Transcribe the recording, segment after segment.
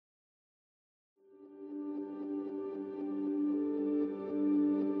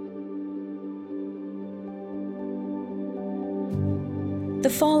The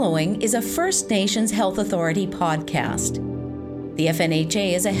following is a First Nations Health Authority podcast. The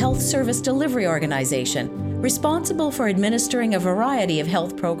FNHA is a health service delivery organization responsible for administering a variety of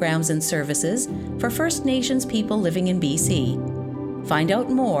health programs and services for First Nations people living in BC. Find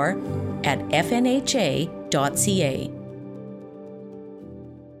out more at fnha.ca.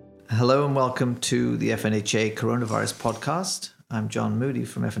 Hello and welcome to the FNHA Coronavirus Podcast. I'm John Moody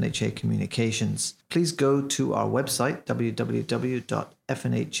from FNHA Communications. Please go to our website,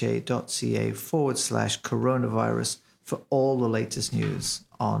 www.fnha.ca/coronavirus for all the latest news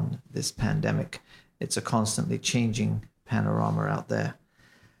on this pandemic. It's a constantly changing panorama out there.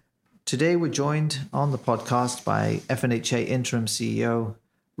 Today we're joined on the podcast by FNHA Interim CEO,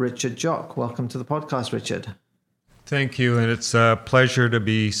 Richard Jock. Welcome to the podcast, Richard. Thank you, and it's a pleasure to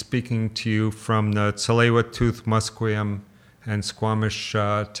be speaking to you from the Tsleil-Waututh, Musqueam, and Squamish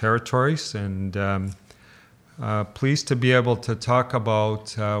territories, and pleased to be able to talk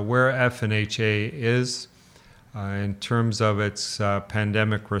about where FNHA is in terms of its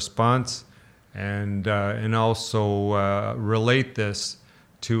pandemic response, and also relate this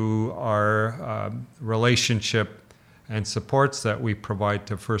to our relationship and supports that we provide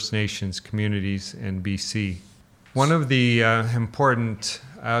to First Nations communities in BC. One of the important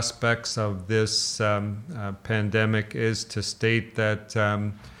aspects of this pandemic is to state that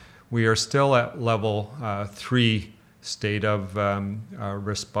we are still at level 3 state of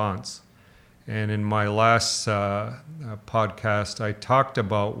response. And in my last podcast, I talked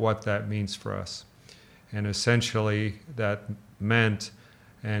about what that means for us. And essentially, that meant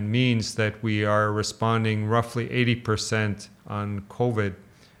and means that we are responding roughly 80% on COVID,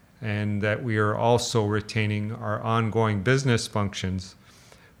 and that we are also retaining our ongoing business functions,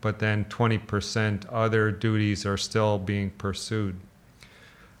 but then 20% other duties are still being pursued.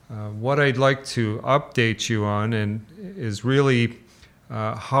 What I'd like to update you on is really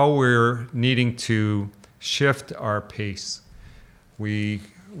how we're needing to shift our pace. We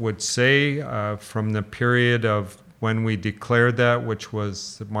would say from the period of when we declared that, which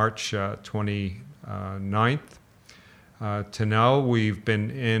was March 29th, to now, we've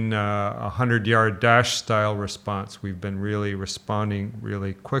been in a 100-yard dash style response. We've been really responding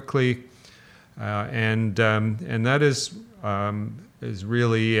really quickly, and that is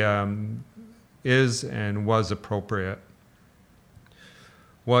really is and was appropriate.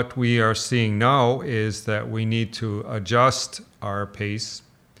 What we are seeing now is that we need to adjust our pace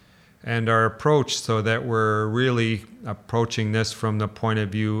and our approach so that we're really approaching this from the point of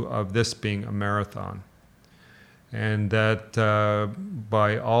view of this being a marathon. And that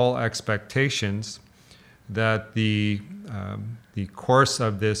by all expectations, that the course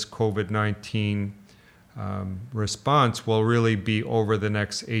of this COVID-19 response will really be over the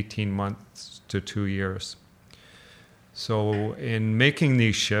next 18 months to 2 years. So in making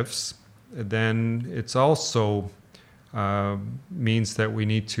these shifts, then it's also means that we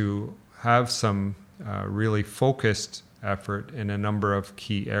need to have some really focused effort in a number of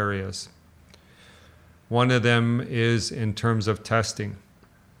key areas. One of them is in terms of testing.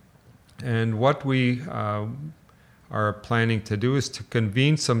 And what we are planning to do is to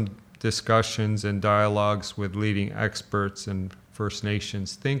convene some discussions and dialogues with leading experts and First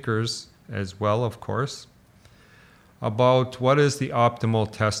Nations thinkers as well, of course, about what is the optimal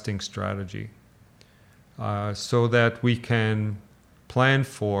testing strategy so that we can plan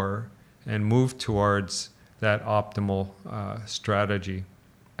for and move towards that optimal strategy.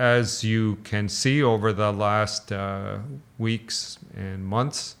 As you can see over the last weeks and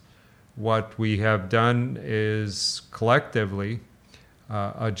months, what we have done is collectively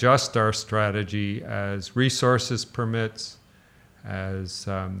adjust our strategy as resources permits, as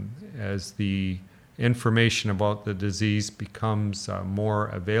the information about the disease becomes more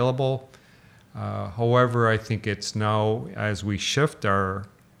available. However, I think it's now, as we shift our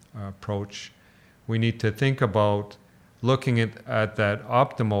approach, we need to think about looking at that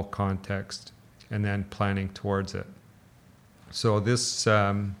optimal context and then planning towards it. So this,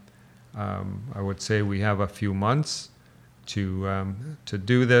 I would say we have a few months to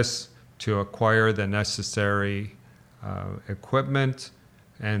do this, to acquire the necessary equipment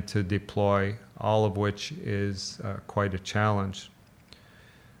and to deploy, all of which is quite a challenge.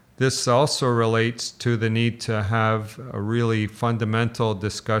 This also relates to the need to have a really fundamental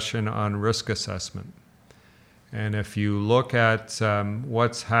discussion on risk assessment. And if you look at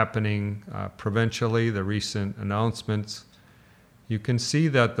what's happening provincially, the recent announcements, you can see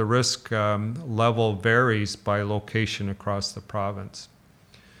that the risk level varies by location across the province.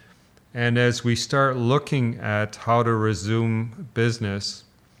 And as we start looking at how to resume business,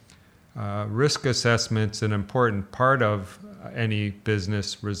 risk assessment's an important part of any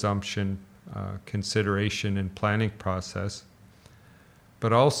business resumption consideration and planning process.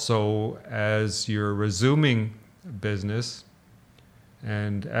 But also, as you're resuming business,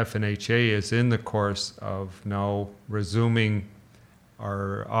 and FNHA is in the course of now resuming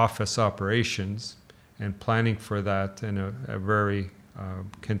our office operations and planning for that in a very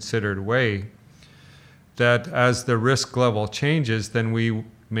considered way, that as the risk level changes, then we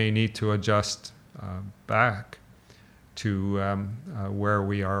may need to adjust back to where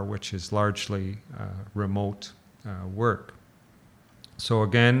we are, which is largely remote work. So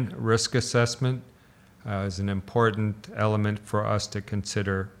again, risk assessment is an important element for us to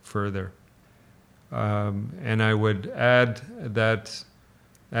consider further. And I would add that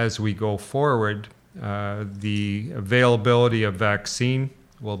as we go forward, the availability of vaccine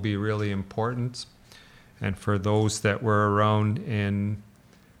will be really important. And for those that were around in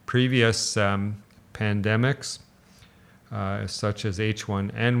previous pandemics, such as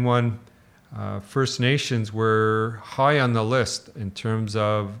H1N1, First Nations were high on the list in terms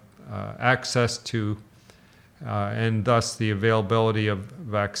of access to and thus the availability of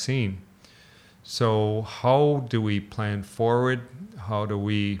vaccine. So how do we plan forward? How do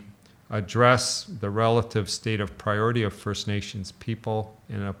we address the relative state of priority of First Nations people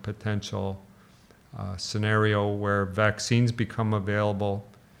in a potential scenario where vaccines become available?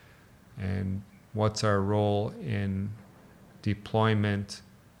 And what's our role in deployment,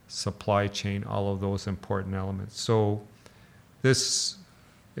 supply chain, all of those important elements? So this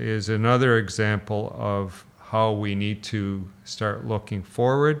is another example of how we need to start looking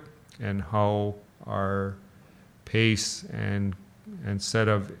forward and how our pace and set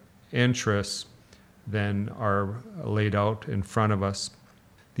of interests then are laid out in front of us.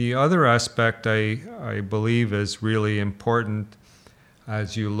 The other aspect I believe is really important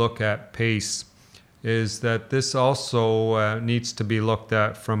as you look at pace is that this also needs to be looked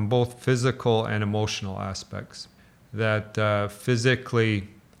at from both physical and emotional aspects. That physically,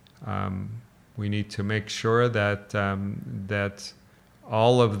 we need to make sure that that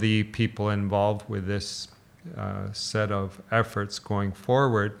all of the people involved with this set of efforts going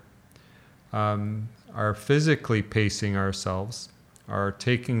forward are physically pacing ourselves, are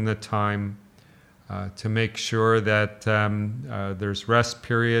taking the time to make sure that there's rest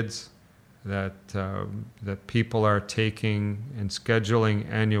periods, that people are taking and scheduling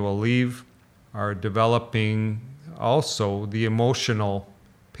annual leave, are developing also the emotional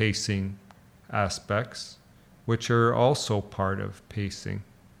pacing aspects, which are also part of pacing.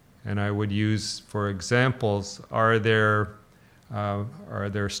 And I would use, for examples, are there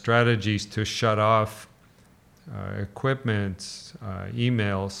strategies to shut off equipment,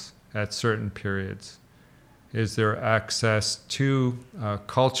 emails at certain periods? Is there access to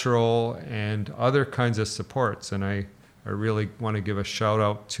cultural and other kinds of supports? And I really want to give a shout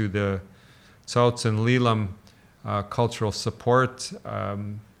out to the Tsautson Lelam cultural support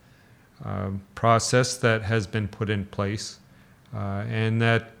process that has been put in place and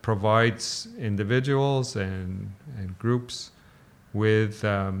that provides individuals and groups with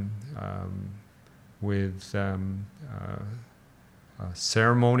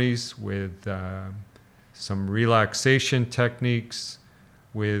ceremonies, with some relaxation techniques,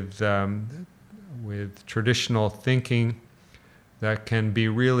 with traditional thinking that can be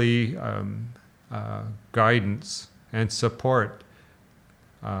really guidance and support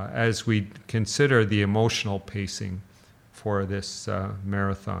as we consider the emotional pacing for this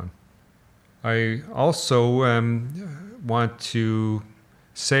marathon. I also want to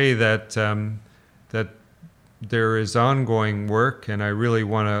say that that there is ongoing work, and I really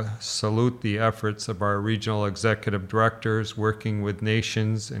want to salute the efforts of our regional executive directors working with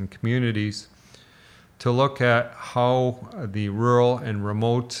nations and communities to look at how the rural and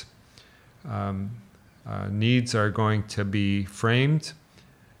remote needs are going to be framed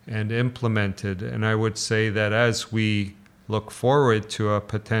and implemented. And I would say that as we look forward to a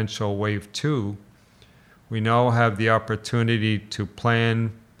potential wave 2, we now have the opportunity to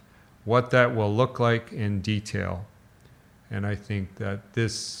plan what that will look like in detail. And I think that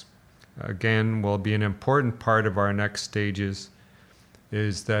this, again, will be an important part of our next stages,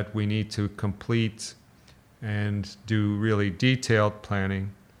 is that we need to complete and do really detailed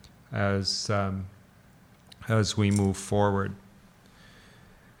planning as we move forward.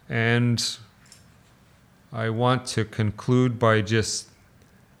 And I want to conclude by just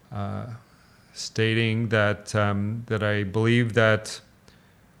stating that that I believe that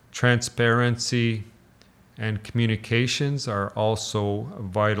transparency and communications are also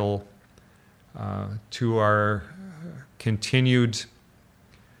vital to our continued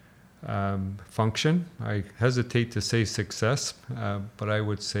function. I hesitate to say success, but I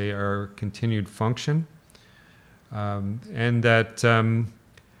would say our continued function, and that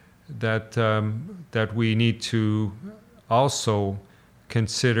we need to also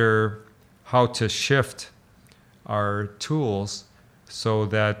consider how to shift our tools so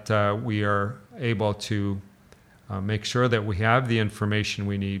that we are able to make sure that we have the information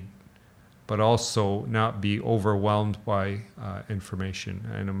we need, but also not be overwhelmed by information.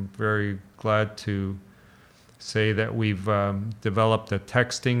 And I'm very glad to say that we've developed a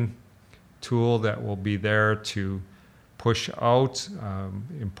texting tool that will be there to push out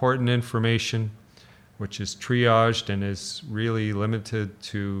important information, which is triaged and is really limited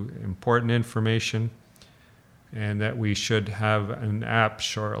to important information, and that we should have an app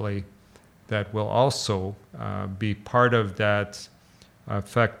shortly that will also be part of that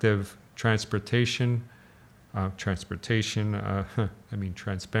effective transparency,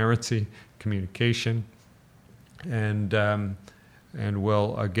 communication, and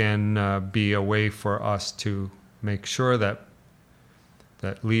will again be a way for us to make sure that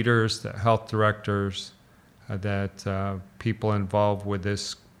leaders, that health directors, that people involved with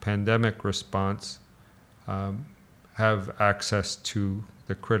this pandemic response have access to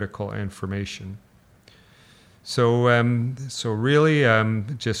the critical information. So really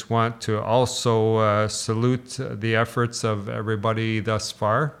just want to also salute the efforts of everybody thus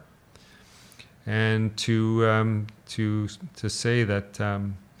far, and to say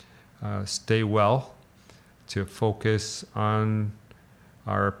that stay well, to focus on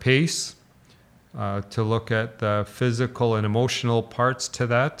our pace, to look at the physical and emotional parts to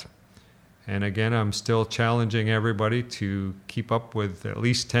that. And again, I'm still challenging everybody to keep up with at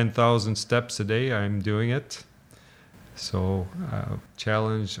least 10,000 steps a day. I'm doing it. So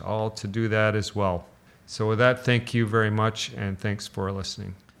challenge all to do that as well. So with that, thank you very much, and thanks for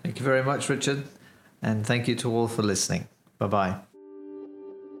listening. Thank you very much, Richard. And thank you to all for listening. Bye-bye.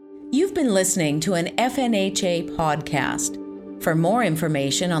 You've been listening to an FNHA podcast. For more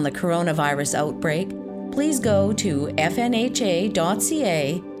information on the coronavirus outbreak, please go to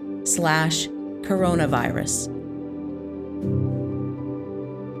fnha.ca/coronavirus.